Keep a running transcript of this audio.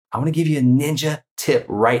I want to give you a ninja tip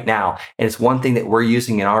right now. And it's one thing that we're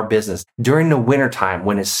using in our business. During the wintertime,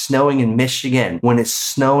 when it's snowing in Michigan, when it's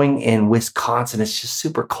snowing in Wisconsin, it's just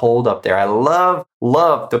super cold up there. I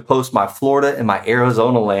love to post my Florida and my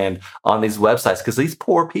Arizona land on these websites because these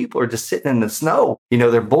poor people are just sitting in the snow.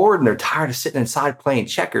 They're bored and they're tired of sitting inside playing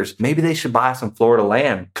checkers. Maybe they should buy some Florida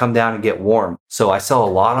land, come down and get warm. So I sell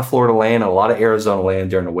a lot of Florida land and a lot of Arizona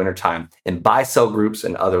land during the wintertime in buy-sell groups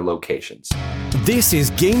and other locations. This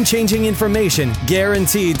is game-changing information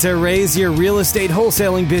guaranteed to raise your real estate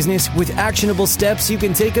wholesaling business with actionable steps you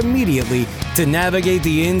can take immediately to navigate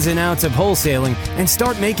the ins and outs of wholesaling and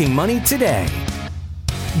start making money today.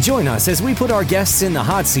 Join us as we put our guests in the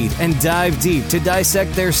hot seat and dive deep to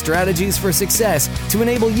dissect their strategies for success to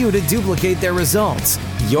enable you to duplicate their results.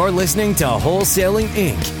 You're listening to Wholesaling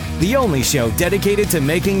Inc., the only show dedicated to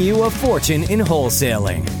making you a fortune in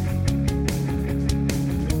wholesaling.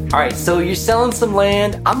 All right, so you're selling some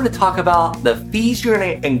land. I'm going to talk about the fees you're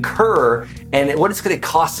going to incur and what it's going to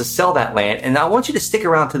cost to sell that land. And I want you to stick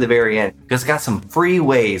around to the very end because I got some free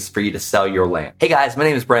ways for you to sell your land. Hey guys, my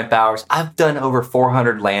name is Brent Bowers. I've done over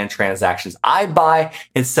 400 land transactions. I buy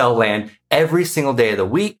and sell land every single day of the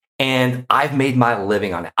week, and I've made my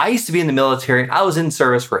living on it. I used to be in the military. I was in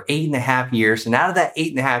service for 8.5 years. And out of that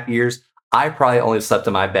 8.5 years, I probably only slept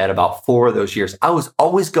in my bed about 4 of those years. I was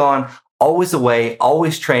always gone, always away,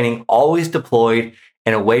 always training, always deployed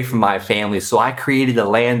and away from my family. So I created a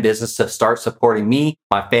land business to start supporting me,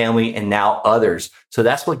 my family, and now others. So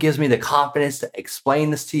that's what gives me the confidence to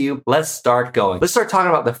explain this to you. Let's start going. Let's start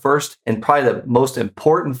talking about the first and probably the most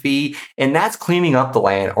important fee, and that's cleaning up the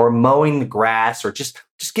land or mowing the grass or just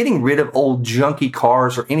getting rid of old junky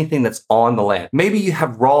cars or anything that's on the land. Maybe you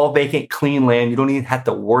have raw, vacant, clean land. You don't even have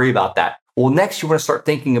to worry about that. Well, next you want to start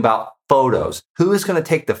thinking about photos. Who is going to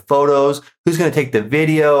take the photos? Who's going to take the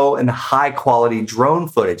video and the high quality drone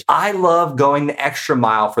footage? I love going the extra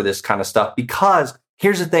mile for this kind of stuff because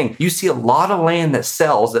here's the thing. You see a lot of land that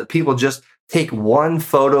sells that people just take one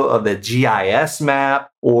photo of the GIS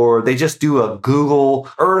map, or they just do a Google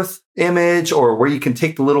Earth image, or where you can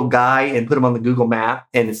take the little guy and put him on the Google map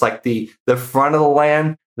and it's like the front of the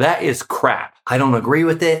land. That is crap. I don't agree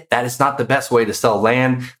with it. That is not the best way to sell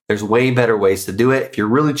land. There's way better ways to do it. If you're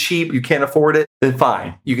really cheap, you can't afford it, then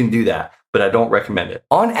fine, you can do that. But I don't recommend it.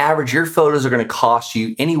 On average, your photos are going to cost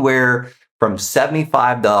you anywhere from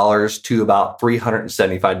 $75 to about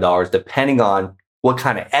 $375, depending on what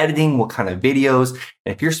kind of editing, what kind of videos.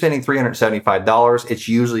 And if you're spending $375, it's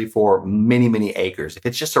usually for many, many acres. If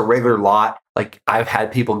it's just a regular lot, like I've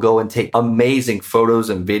had people go and take amazing photos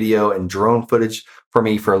and video and drone footage for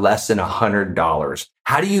me for less than $100.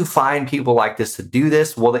 How do you find people like this to do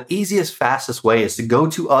this? Well, the easiest, fastest way is to go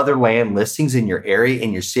to other land listings in your area,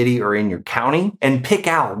 in your city, or in your county and pick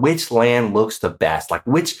out which land looks the best. Like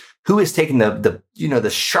who is taking the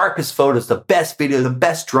sharpest photos, the best video, the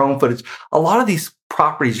best drone footage. A lot of these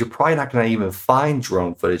properties, you're probably not going to even find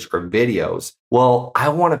drone footage or videos. Well, I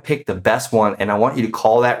want to pick the best one, and I want you to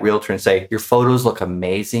call that realtor and say, your photos look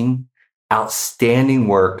amazing, outstanding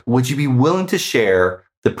work. Would you be willing to share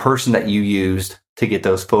the person that you used to get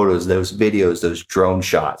those photos, those videos, those drone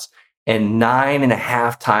shots? And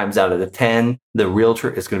 9.5 times out of the 10, the realtor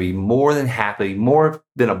is going to be more than happy, more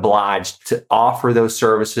than obliged to offer those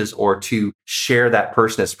services or to share that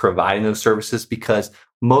person that's providing those services, because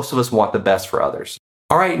most of us want the best for others.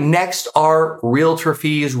 All right, next are realtor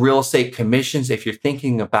fees, real estate commissions. If you're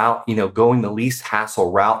thinking about, going the least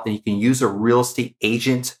hassle route, then you can use a real estate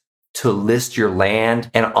agent to list your land.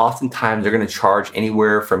 And oftentimes they're going to charge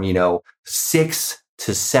anywhere from, 6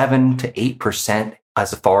 to 7 to 8%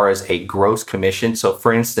 as far as a gross commission. So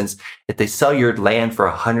for instance, if they sell your land for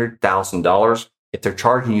 $100,000, if they're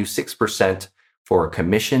charging you 6% for a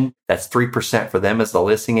commission, that's 3% for them as the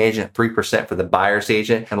listing agent, 3% for the buyer's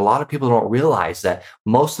agent. And a lot of people don't realize that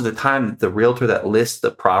most of the time the realtor that lists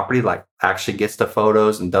the property, like actually gets the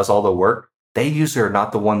photos and does all the work, they usually are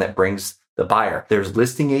not the one that brings the buyer. There's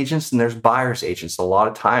listing agents and there's buyer's agents. A lot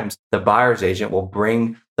of times the buyer's agent will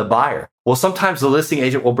bring the buyer. Well, sometimes the listing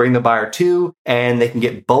agent will bring the buyer too, and they can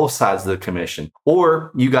get both sides of the commission.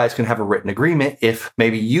 Or you guys can have a written agreement. If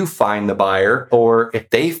maybe you find the buyer, or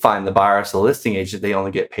if they find the buyer as the listing agent, they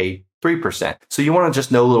only get paid 3%. So you want to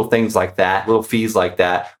just know little things like that, little fees like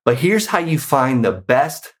that. But here's how you find the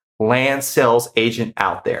best land sales agent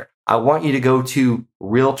out there. I want you to go to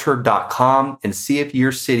realtor.com and see if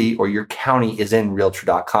your city or your county is in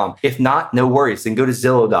realtor.com. If not, no worries, then go to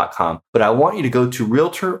Zillow.com. But I want you to go to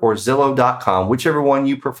realtor or Zillow.com, whichever one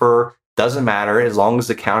you prefer. Doesn't matter. As long as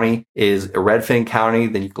the county is a Redfin county,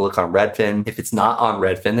 then you can look on Redfin. If it's not on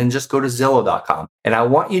Redfin, then just go to Zillow.com. And I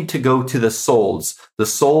want you to go to the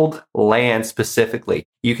sold land specifically.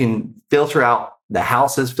 You can filter out the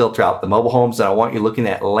houses, filter out the mobile homes. And I want you looking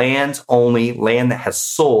at lands only, land that has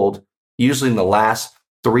sold, usually in the last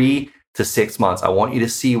 3 to 6 months. I want you to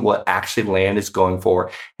see what actually land is going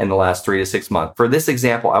for in the last 3 to 6 months. For this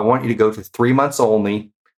example, I want you to go to 3 months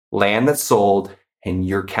only, land that's sold in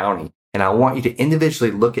your county. And I want you to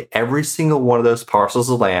individually look at every single one of those parcels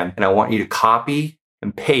of land. And I want you to copy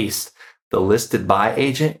and paste the listed by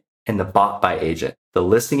agent and the bought by agent, the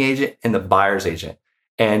listing agent and the buyer's agent.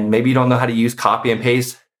 And maybe you don't know how to use copy and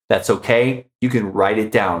paste. That's okay. You can write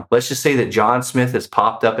it down. Let's just say that John Smith has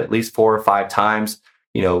popped up at least 4 or 5 times.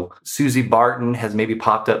 Susie Barton has maybe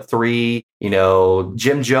popped up 3.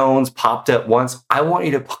 Jim Jones popped up once. I want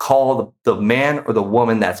you to call the man or the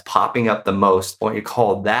woman that's popping up the most. I want you to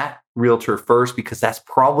call that realtor first, because that's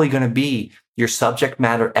probably going to be your subject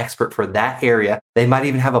matter expert for that area. They might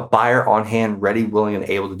even have a buyer on hand, ready, willing, and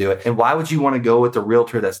able to do it. And why would you want to go with a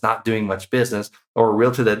realtor that's not doing much business, or a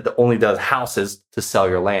realtor that only does houses to sell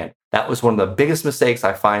your land? That was one of the biggest mistakes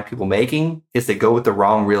I find people making, is they go with the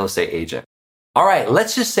wrong real estate agent. All right,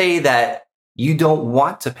 let's just say that you don't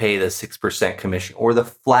want to pay the 6% commission or the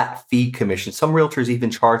flat fee commission. Some realtors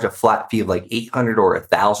even charge a flat fee of like $800 or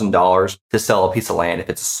 $1,000 to sell a piece of land if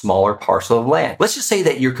it's a smaller parcel of land. Let's just say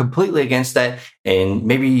that you're completely against that, and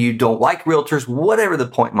maybe you don't like realtors, whatever the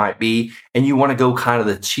point might be, and you want to go kind of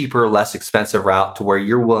the cheaper, less expensive route to where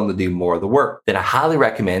you're willing to do more of the work. Then I highly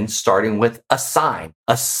recommend starting with a sign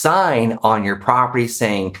on your property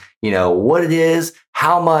saying, what it is,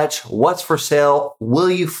 how much, what's for sale, will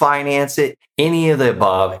you finance it, any of the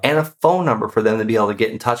above, and a phone number for them to be able to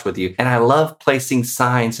get in touch with you. And I love placing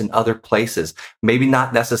signs in other places, maybe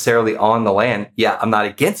not necessarily on the land. Yeah, I'm not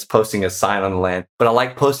against posting a sign on the land, but I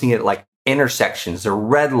like posting it like intersections or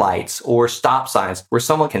red lights or stop signs where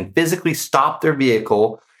someone can physically stop their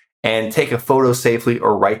vehicle and take a photo safely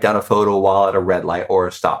or write down a photo while at a red light or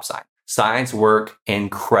a stop sign. Signs work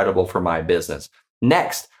incredible for my business.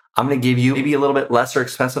 Next, I'm going to give you maybe a little bit lesser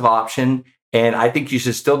expensive option, and I think you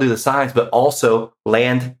should still do the signs, but also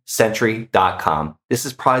LandCentry.com. This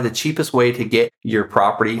is probably the cheapest way to get your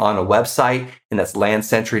property on a website, and that's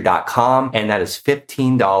LandCentry.com, and that is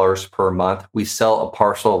 $15 per month. We sell a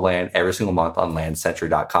parcel of land every single month on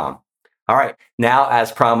LandCentry.com. All right, now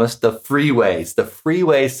as promised, the free ways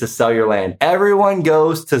to sell your land. Everyone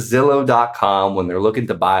goes to Zillow.com when they're looking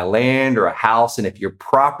to buy a land or a house. And if your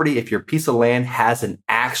piece of land has an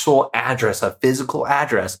actual address, a physical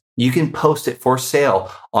address, you can post it for sale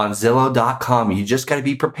on Zillow.com. You just got to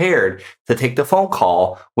be prepared to take the phone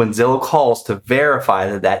call when Zillow calls to verify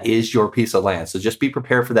that that is your piece of land. So just be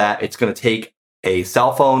prepared for that. It's going to take a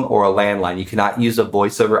cell phone or a landline. You cannot use a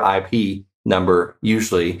voice over IP number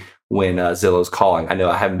usually when Zillow's calling. I know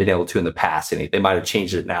I haven't been able to in the past. They might have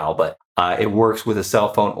changed it now, but it works with a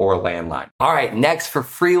cell phone or a landline. All right, next for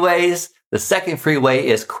freeways, the second freeway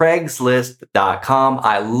is Craigslist.com.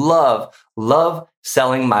 I love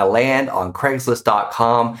selling my land on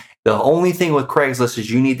Craigslist.com. The only thing with Craigslist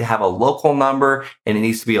is you need to have a local number, and it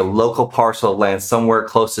needs to be a local parcel of land somewhere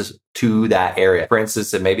closest to that area. For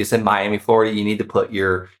instance, maybe it's in Miami, Florida, you need to put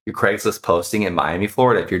your Craigslist posting in Miami,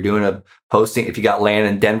 Florida. If you're doing a posting, if you got land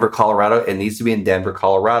in Denver, Colorado, it needs to be in Denver,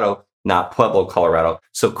 Colorado, not Pueblo, Colorado.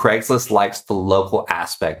 So Craigslist likes the local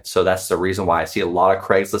aspect. So that's the reason why I see a lot of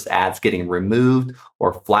Craigslist ads getting removed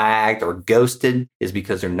or flagged or ghosted, is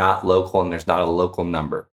because they're not local and there's not a local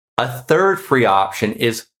number. A third free option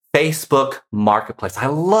is Facebook Marketplace. I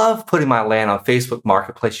love putting my land on Facebook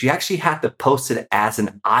Marketplace. You actually have to post it as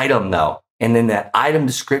an item though. And in that item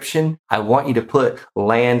description, I want you to put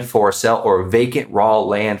land for sale or vacant raw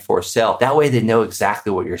land for sale. That way they know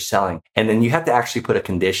exactly what you're selling. And then you have to actually put a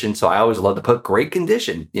condition. So I always love to put great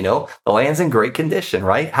condition. The land's in great condition,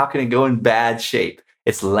 right? How can it go in bad shape?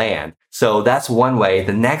 It's land. So that's one way.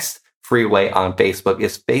 The next free way on Facebook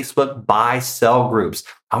is Facebook buy sell groups.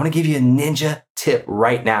 I want to give you a ninja tip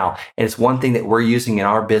right now. And it's one thing that we're using in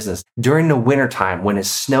our business. During the wintertime, when it's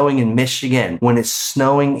snowing in Michigan, when it's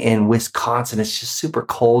snowing in Wisconsin, it's just super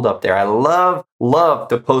cold up there. I love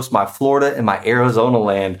to post my Florida and my Arizona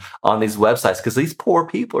land on these websites, because these poor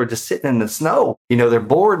people are just sitting in the snow. They're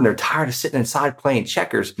bored and they're tired of sitting inside playing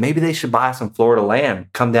checkers. Maybe they should buy some Florida land,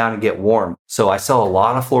 come down and get warm. So I sell a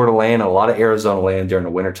lot of Florida land, a lot of Arizona land during the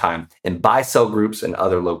wintertime in buy sell groups and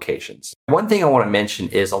other locations. One thing I want to mention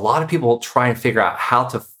is a lot of people try and figure out how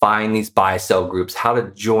to find these buy sell groups, how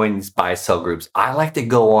to join these buy sell groups. I like to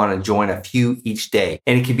go on and join a few each day.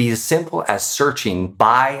 And it can be as simple as searching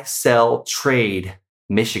buy, sell, trade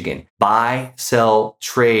Michigan. Buy, sell,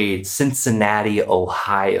 trade, Cincinnati,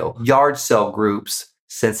 Ohio. Yard sale groups,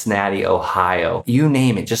 Cincinnati, Ohio. You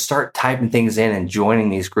name it. Just start typing things in and joining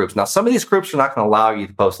these groups. Now, some of these groups are not going to allow you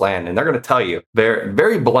to post land, and they're going to tell you very,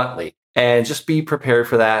 very bluntly. And just be prepared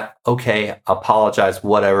for that. Okay, apologize,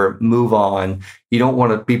 whatever, move on. You don't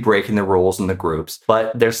want to be breaking the rules in the groups.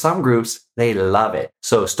 But there's some groups, they love it.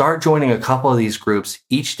 So start joining a couple of these groups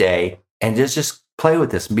each day and just play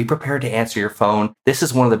with this and be prepared to answer your phone. This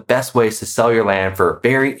is one of the best ways to sell your land for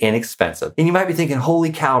very inexpensive. And you might be thinking,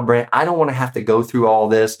 holy cow, Brent, I don't want to have to go through all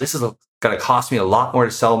this. This is going to cost me a lot more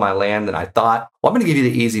to sell my land than I thought. Well, I'm going to give you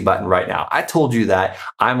the easy button right now. I told you that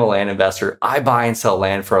I'm a land investor. I buy and sell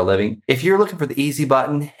land for a living. If you're looking for the easy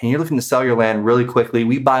button and you're looking to sell your land really quickly,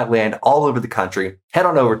 we buy land all over the country. Head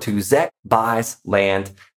on over to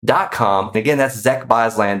ZechBuysLand.com. And again, that's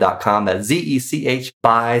ZechBuysLand.com. That's ZECH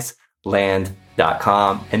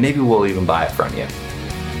buysland.com. And maybe we'll even buy it from you.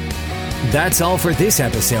 That's all for this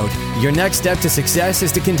episode. Your next step to success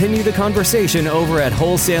is to continue the conversation over at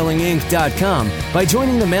wholesalinginc.com by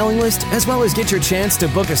joining the mailing list, as well as get your chance to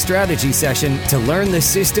book a strategy session to learn the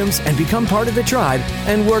systems and become part of the tribe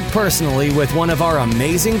and work personally with one of our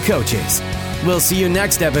amazing coaches. We'll see you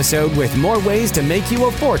next episode with more ways to make you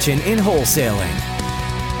a fortune in wholesaling.